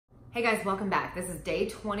Hey guys, welcome back. This is day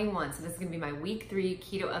 21, so this is gonna be my week 3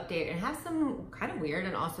 keto update and have some kind of weird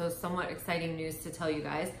and also somewhat exciting news to tell you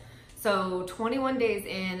guys. So 21 days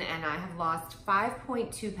in and I have lost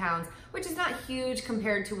 5.2 pounds, which is not huge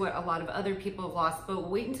compared to what a lot of other people have lost, but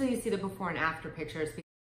wait until you see the before and after pictures.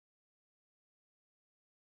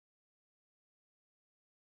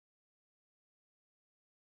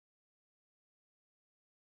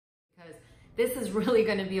 Because this is really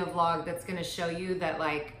gonna be a vlog that's gonna show you that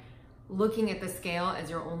looking at the scale as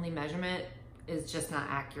your only measurement is just not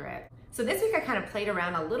accurate. So this week I kind of played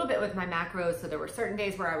around a little bit with my macros. So there were certain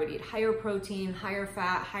days where I would eat higher protein, higher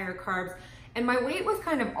fat, higher carbs, and my weight was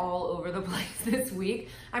kind of all over the place this week.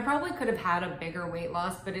 I probably could have had a bigger weight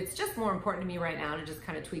loss, but it's just more important to me right now to just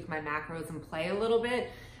kind of tweak my macros and play a little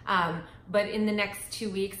bit. But in the next 2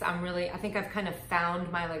 weeks, I think I've kind of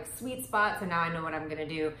found my sweet spot. So now I know what I'm gonna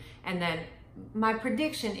do. And then my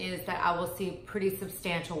prediction is that I will see pretty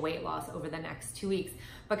substantial weight loss over the next 2 weeks.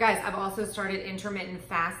 But guys, I've also started intermittent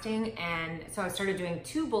fasting, and so I started doing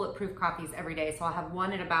 2 bulletproof coffees every day. So I'll have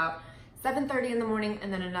one at about 7:30 in the morning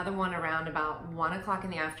and then another one around about 1 o'clock in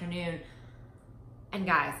the afternoon. And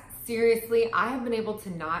guys, seriously, I have been able to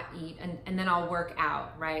not eat and then I'll work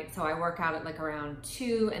out, right? So I work out at around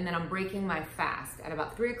 2 and then I'm breaking my fast at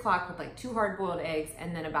about 3 o'clock with 2 hard-boiled eggs,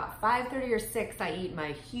 and then about 5:30 or 6 I eat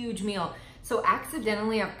my huge meal. So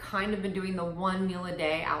accidentally, I've kind of been doing the 1 meal a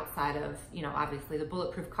day outside of, obviously the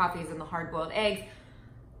bulletproof coffees and the hard-boiled eggs,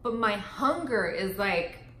 but my hunger is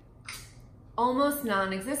almost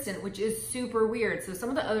non-existent, which is super weird. So some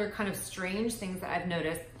of the other kind of strange things that I've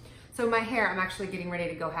noticed. So my hair, I'm actually getting ready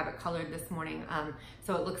to go have it colored this morning.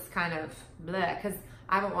 So it looks kind of bleh, because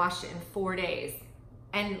I haven't washed it in 4 days.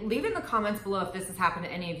 And leave in the comments below if this has happened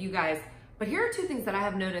to any of you guys. But here are 2 things that I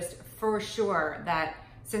have noticed for sure that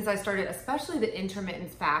since I started, especially the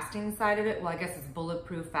intermittent fasting side of it, well, I guess it's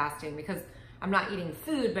bulletproof fasting because I'm not eating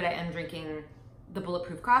food, but I am drinking the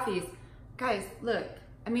bulletproof coffees. Guys, look,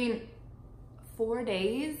 4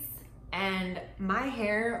 days and my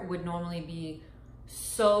hair would normally be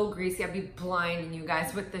so greasy. I'd be blinding you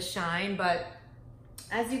guys with the shine, but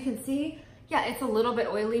as you can see, yeah, it's a little bit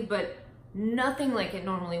oily, but nothing like it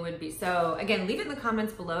normally would be. So again, leave it in the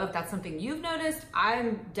comments below if that's something you've noticed.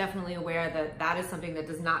 I'm definitely aware that that is something that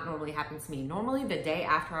does not normally happen to me. Normally the day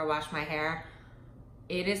after I wash my hair,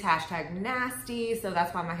 it is #nasty. So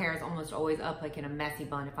that's why my hair is almost always up in a messy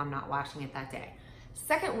bun if I'm not washing it that day.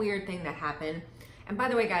 Second weird thing that happened, and by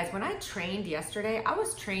the way guys, when I trained yesterday, I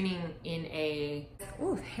was training in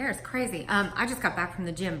ooh, hair is crazy. I just got back from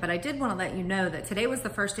the gym, but I did want to let you know that today was the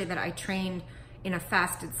first day that I trained in a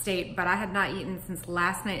fasted state, but I had not eaten since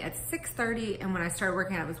last night at 6:30, and when I started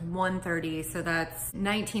working out, it was 1:30, so that's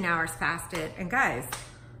 19 hours fasted. And guys,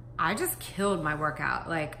 I just killed my workout.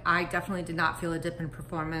 I definitely did not feel a dip in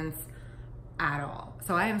performance at all.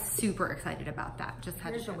 So I am super excited about that. Just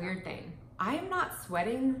had a weird thing. I am not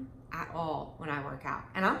sweating at all when I work out,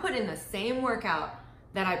 and I'm putting in the same workout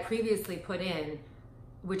that I previously put in,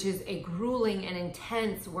 which is a grueling and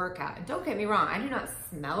intense workout. And don't get me wrong, I do not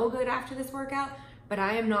smell good after this workout, but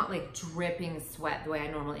I am not dripping sweat the way I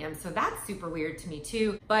normally am. So that's super weird to me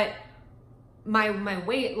too. But my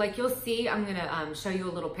weight, you'll see, I'm gonna show you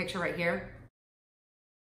a little picture right here.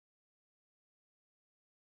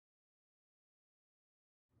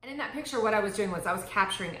 And in that picture, what I was doing was I was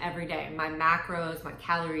capturing every day, my macros, my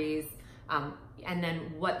calories, and then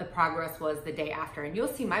what the progress was the day after. And you'll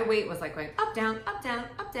see my weight was going up, down, up, down,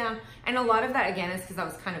 up, down. And a lot of that, again, is because I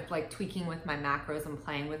was kind of tweaking with my macros and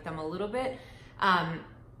playing with them a little bit.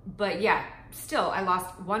 But yeah, still, I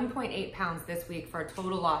lost 1.8 pounds this week for a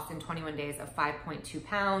total loss in 21 days of 5.2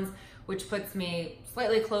 pounds, which puts me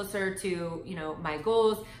slightly closer to, my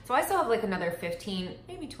goals. So I still have another 15,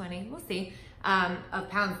 maybe 20, we'll see, of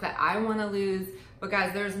pounds that I wanna lose. But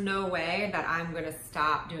guys, there's no way that I'm gonna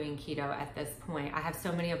stop doing keto at this point. I have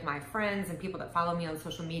so many of my friends and people that follow me on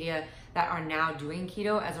social media that are now doing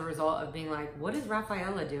keto as a result of being what is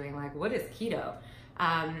Raphaela doing? What is keto?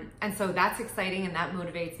 And so that's exciting and that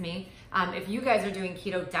motivates me. If you guys are doing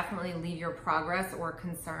keto, definitely leave your progress or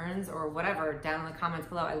concerns or whatever down in the comments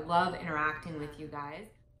below. I love interacting with you guys.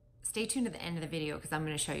 Stay tuned to the end of the video because I'm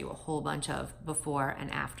gonna show you a whole bunch of before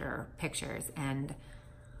and after pictures, and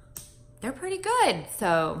they're pretty good.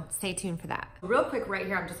 So stay tuned for that. Real quick right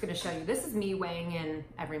here, I'm just gonna show you, this is me weighing in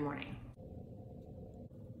every morning.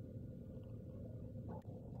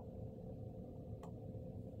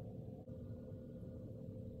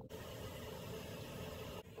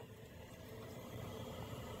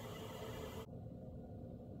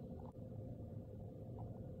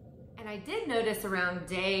 And I did notice around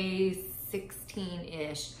day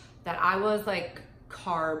 16-ish that I was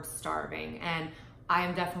carb starving. And I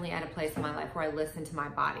am definitely at a place in my life where I listen to my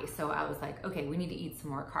body. So I was like, okay, we need to eat some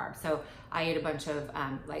more carbs. So I ate a bunch of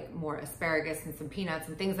like more asparagus and some peanuts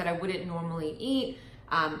and things that I wouldn't normally eat.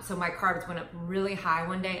 So my carbs went up really high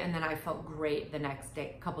one day, and then I felt great the next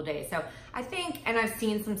day, couple days. So I think, and I've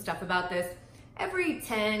seen some stuff about this, every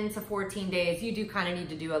 10 to 14 days, you do kind of need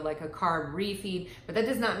to do a carb refeed, but that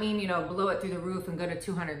does not mean, you know, blow it through the roof and go to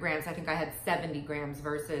 200 grams. I think I had 70 grams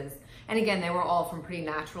versus, and again, they were all from pretty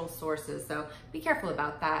natural sources. So be careful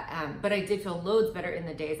about that. But I did feel loads better in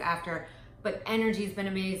the days after, but energy's been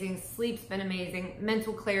amazing. Sleep's been amazing.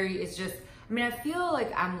 Mental clarity is just, I mean, I feel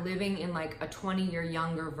like I'm living in like a 20-year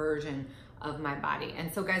younger version of my body.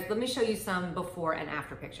 And so guys, let me show you some before and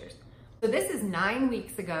after pictures. So this is 9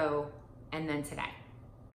 weeks ago and then today.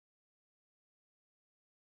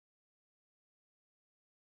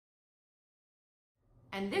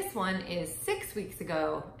 And this one is 6 weeks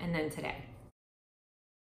ago and then today.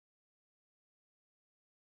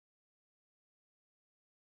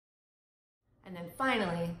 And then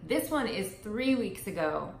finally, this one is 3 weeks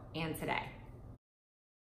ago and today.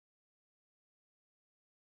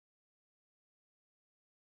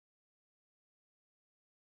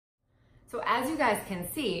 So as you guys can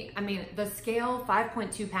see, I mean, the scale,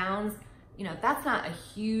 5.2 pounds, you know, that's not a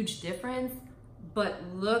huge difference, but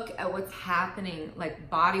look at what's happening, like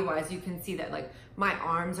body-wise. You can see that like my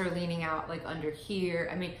arms are leaning out like under here.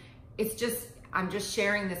 I mean, it's just, I'm just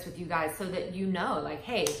sharing this with you guys so that you know, like,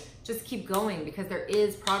 hey, just keep going, because there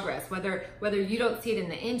is progress, whether you don't see it in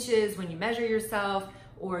the inches when you measure yourself,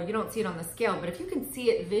 or you don't see it on the scale, but if you can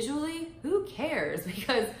see it visually, who cares?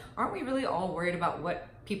 Because aren't we really all worried about what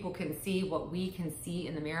people can see, what we can see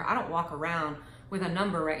in the mirror? I don't walk around with a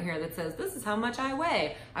number right here that says, this is how much I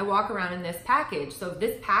weigh. I walk around in this package. So if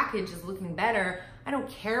this package is looking better, I don't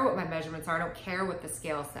care what my measurements are. I don't care what the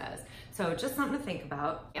scale says. So just something to think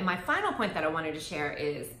about. And my final point that I wanted to share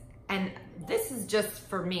is, and this is just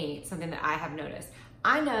for me, something that I have noticed.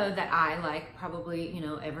 I know that I, like probably, you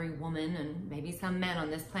know, every woman and maybe some men on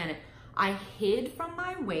this planet, I hid from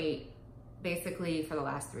my weight basically for the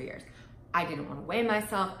last 3 years. I didn't want to weigh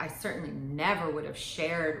myself. I certainly never would have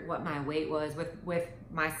shared what my weight was with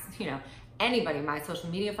my, you know, anybody, my social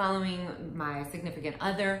media following, my significant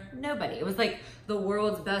other, nobody. It was like the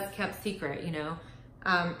world's best kept secret, you know?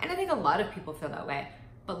 And I think a lot of people feel that way.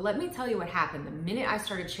 But let me tell you what happened the minute I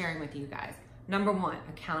started sharing with you guys. Number one,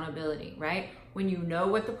 accountability, right? When you know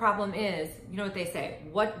what the problem is, you know what they say,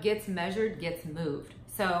 what gets measured gets moved.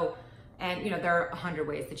 So, and you know, there are 100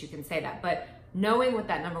 ways that you can say that, but knowing what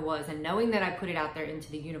that number was and knowing that I put it out there into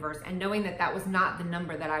the universe and knowing that that was not the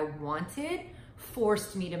number that I wanted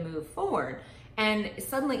forced me to move forward. And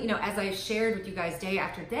suddenly, you know, as I shared with you guys day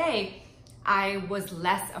after day, I was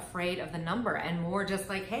less afraid of the number and more just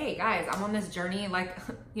like, hey guys, I'm on this journey like,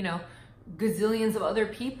 you know, gazillions of other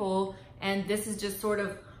people, and this is just sort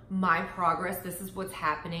of my progress. This is what's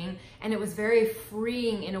happening. And it was very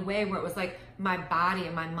freeing in a way where it was like my body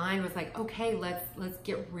and my mind was like, okay, let's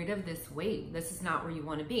get rid of this weight. This is not where you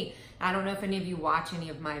want to be. I don't know if any of you watch any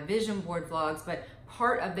of my vision board vlogs, but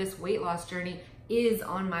part of this weight loss journey is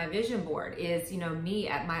on my vision board, is, you know, me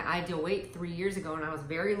at my ideal weight 3 years ago, and I was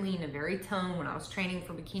very lean and very toned when I was training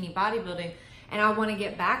for bikini bodybuilding, and I want to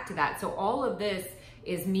get back to that. So all of this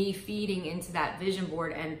is me feeding into that vision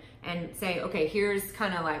board and say, okay, here's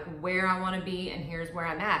kind of like where I want to be and here's where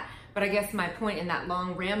I'm at. But I guess my point in that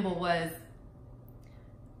long ramble was,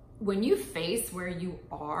 when you face where you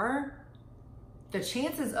are, the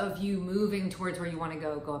chances of you moving towards where you want to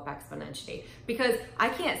go up exponentially. Because I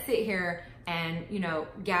can't sit here and, you know,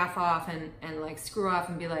 gaff off and like screw off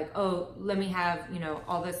and be like, oh, let me have, you know,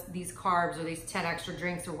 all these carbs or these 10 extra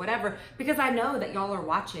drinks or whatever, because I know that y'all are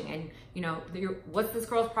watching and, you know, what's this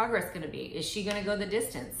girl's progress going to be? Is she going to go the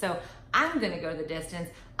distance? So I'm going to go the distance.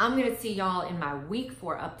 I'm going to see y'all in my week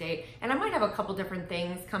 4 update. And I might have a couple different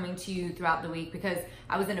things coming to you throughout the week, because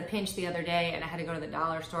I was in a pinch the other day and I had to go to the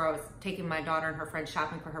dollar store. I was taking my daughter and her friend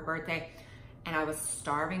shopping for her birthday, and I was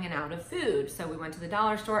starving and out of food. So we went to the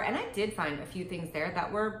dollar store, and I did find a few things there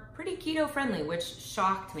that were pretty keto friendly, which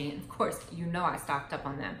shocked me. And of course, you know, I stocked up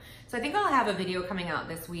on them. So I think I'll have a video coming out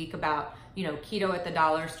this week about, you know, keto at the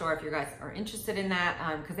dollar store if you guys are interested in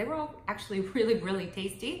that, because they were all actually really, really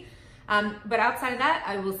tasty. But outside of that,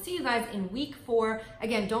 I will see you guys in week 4.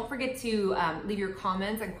 Again, don't forget to leave your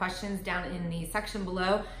comments and questions down in the section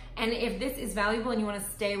below. And if this is valuable and you want to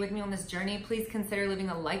stay with me on this journey, please consider leaving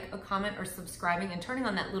a like, a comment, or subscribing and turning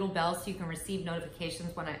on that little bell so you can receive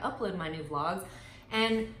notifications when I upload my new vlogs.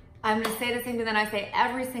 And I'm going to say the same thing that I say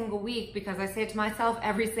every single week, because I say it to myself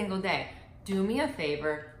every single day. Do me a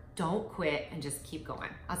favor, Don't quit and just keep going.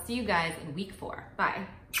 I'll see you guys in week 4. Bye.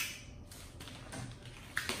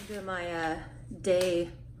 I'm doing my day,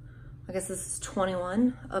 I guess this is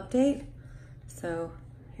 21 update. So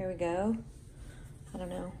here we go. I don't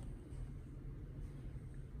know.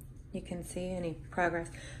 You can see any progress.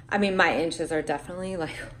 I mean, my inches are definitely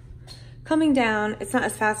like coming down. It's not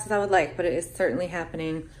as fast as I would like, but it is certainly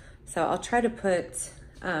happening. So I'll try to put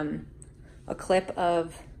a clip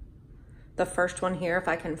of the first one here if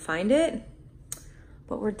I can find it.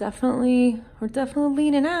 But we're definitely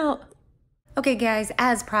leaning out. Okay guys,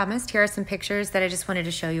 as promised, here are some pictures that I just wanted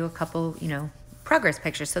to show you, a couple, you know, progress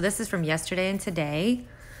pictures. So this is from yesterday and today.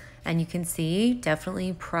 And you can see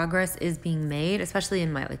definitely progress is being made, especially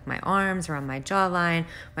in my arms, around my jawline.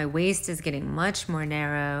 My waist is getting much more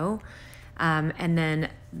narrow. And then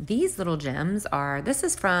these little gems are, this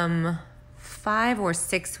is from 5 or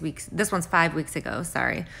 6 weeks. This one's 5 weeks ago,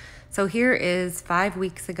 sorry. So here is 5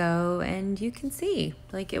 weeks ago, and you can see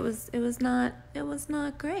like it was not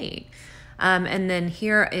great. And then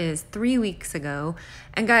here is 3 weeks ago.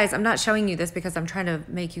 And guys, I'm not showing you this because I'm trying to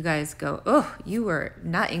make you guys go, oh, you were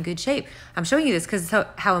not in good shape. I'm showing you this because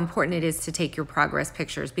how important it is to take your progress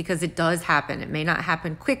pictures, because it does happen. It may not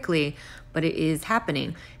happen quickly, but it is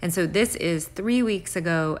happening. And so this is 3 weeks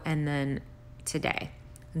ago and then today.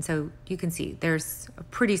 And so you can see there's a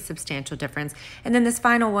pretty substantial difference. And then this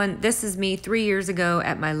final one, this is me 3 years ago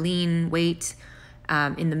at my lean weight.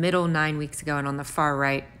 In the middle 9 weeks ago, and on the far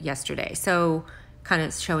right yesterday. So kind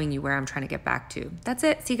of showing you where I'm trying to get back to. That's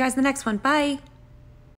it. See you guys in the next one. Bye.